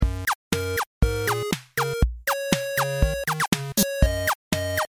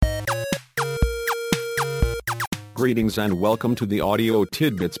Greetings and welcome to the Audio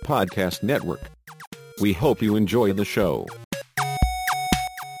Tidbits Podcast Network. We hope you enjoy the show.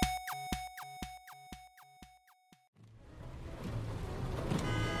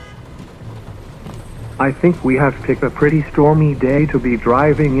 I think we have picked a pretty stormy day to be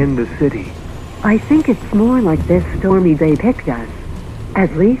driving in the city. I think it's more like this stormy day picked us.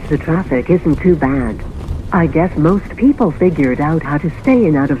 At least the traffic isn't too bad. I guess most people figured out how to stay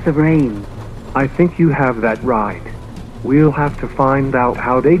in out of the rain. I think you have that right. We'll have to find out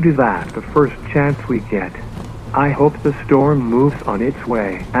how they do that the first chance we get. I hope the storm moves on its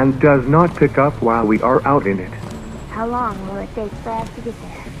way and does not pick up while we are out in it. How long will it take for us to get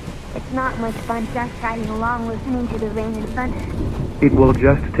there? It's not much fun just riding along listening to the rain and thunder. It will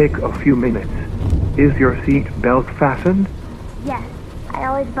just take a few minutes. Is your seat belt fastened? Yes, I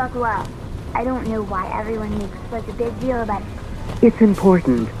always buckle up. I don't know why everyone makes such a big deal about it. It's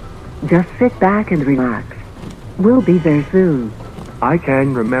important. Just sit back and relax. We'll be there soon. I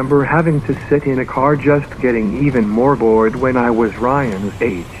can remember having to sit in a car just getting even more bored when I was Ryan's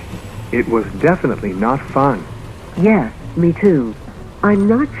age. It was definitely not fun. Yes, me too. I'm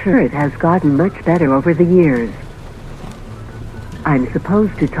not sure it has gotten much better over the years. I'm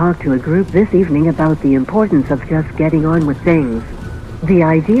supposed to talk to a group this evening about the importance of just getting on with things. The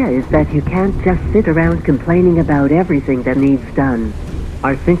idea is that you can't just sit around complaining about everything that needs done.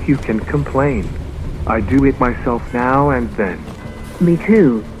 I think you can complain. I do it myself now and then. Me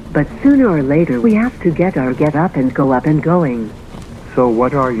too, but sooner or later we have to get our get up and go up and going. So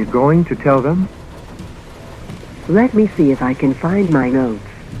what are you going to tell them? Let me see if I can find my notes.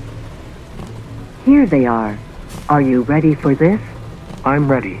 Here they are. Are you ready for this? I'm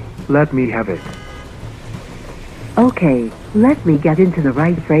ready. Let me have it. Okay, let me get into the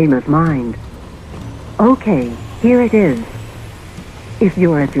right frame of mind. Okay, here it is. If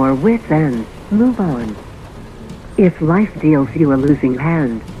you're at your wit's end, move on. If life deals you a losing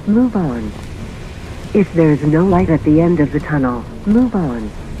hand, move on. If there's no light at the end of the tunnel, move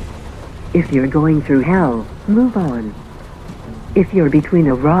on. If you're going through hell, move on. If you're between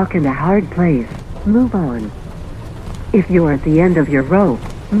a rock and a hard place, move on. If you're at the end of your rope,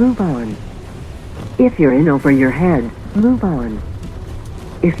 move on. If you're in over your head, move on.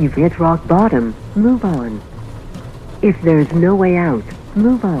 If you've hit rock bottom, move on. If there's no way out,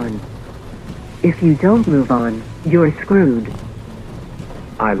 move on. If you don't move on, you're screwed.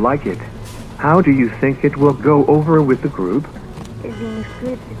 I like it. How do you think it will go over with the group? Is being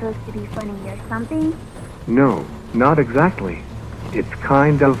screwed supposed to be funny or something? No, not exactly. It's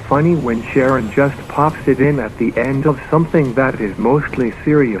kind of funny when Sharon just pops it in at the end of something that is mostly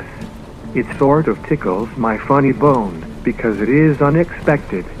serious. It sort of tickles my funny bone, because it is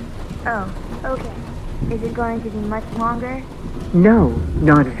unexpected. Oh, okay. Is it going to be much longer? No,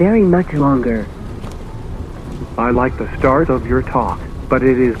 not very much longer. I like the start of your talk, but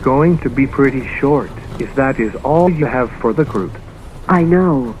it is going to be pretty short, if that is all you have for the group. I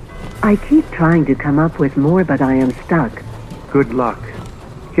know. I keep trying to come up with more, but I am stuck. Good luck.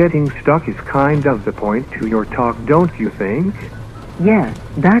 Getting stuck is kind of the point to your talk, don't you think? Yes,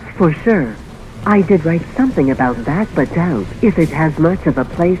 that's for sure. I did write something about that, but doubt if it has much of a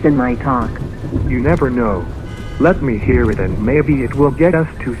place in my talk. You never know. Let me hear it and maybe it will get us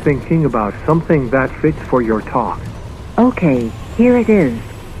to thinking about something that fits for your talk. Okay, here it is.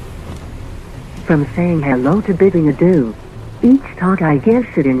 From saying hello to bidding adieu, each talk I give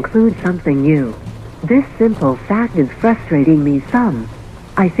should include something new. This simple fact is frustrating me some.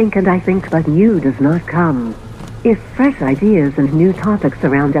 I think and I think, but new does not come. If fresh ideas and new topics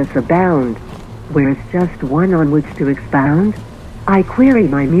around us abound, where's just one on which to expound? I query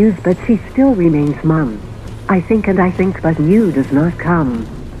my muse, but she still remains mum. I think and I think, but new does not come.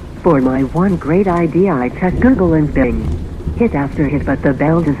 For my one great idea I check Google and Bing. Hit after hit, but the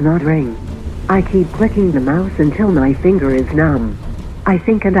bell does not ring. I keep clicking the mouse until my finger is numb. I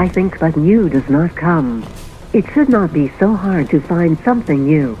think and I think, but new does not come. It should not be so hard to find something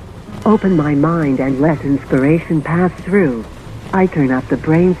new. Open my mind and let inspiration pass through. I turn up the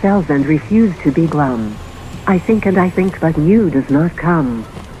brain cells and refuse to be glum. I think and I think, but new does not come.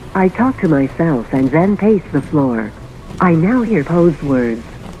 I talk to myself and then pace the floor. I now hear posed words.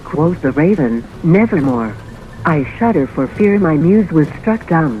 Quoth the raven, nevermore. I shudder for fear my muse was struck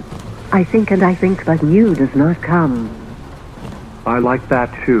dumb. I think and I think, but new does not come. I like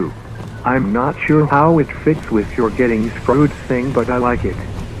that too. I'm not sure how it fits with your getting screwed thing, but I like it.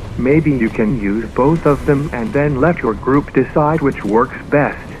 Maybe you can use both of them and then let your group decide which works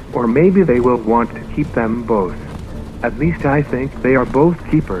best, or maybe they will want to keep them both. At least I think they are both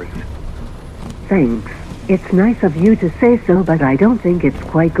keepers. Thanks. It's nice of you to say so, but I don't think it's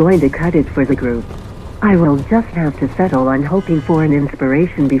quite going to cut it for the group. I will just have to settle on hoping for an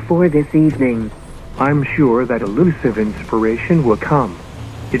inspiration before this evening. I'm sure that elusive inspiration will come.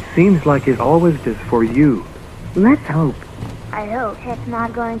 It seems like it always does for you. Let's hope. I hope it's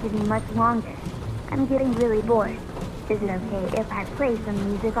not going to be much longer. I'm getting really bored. Is it okay if I play some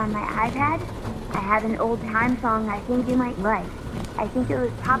music on my iPad? I have an old time song I think you might like. I think it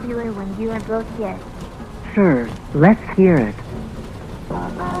was popular when you were both kids. Sure, let's hear it.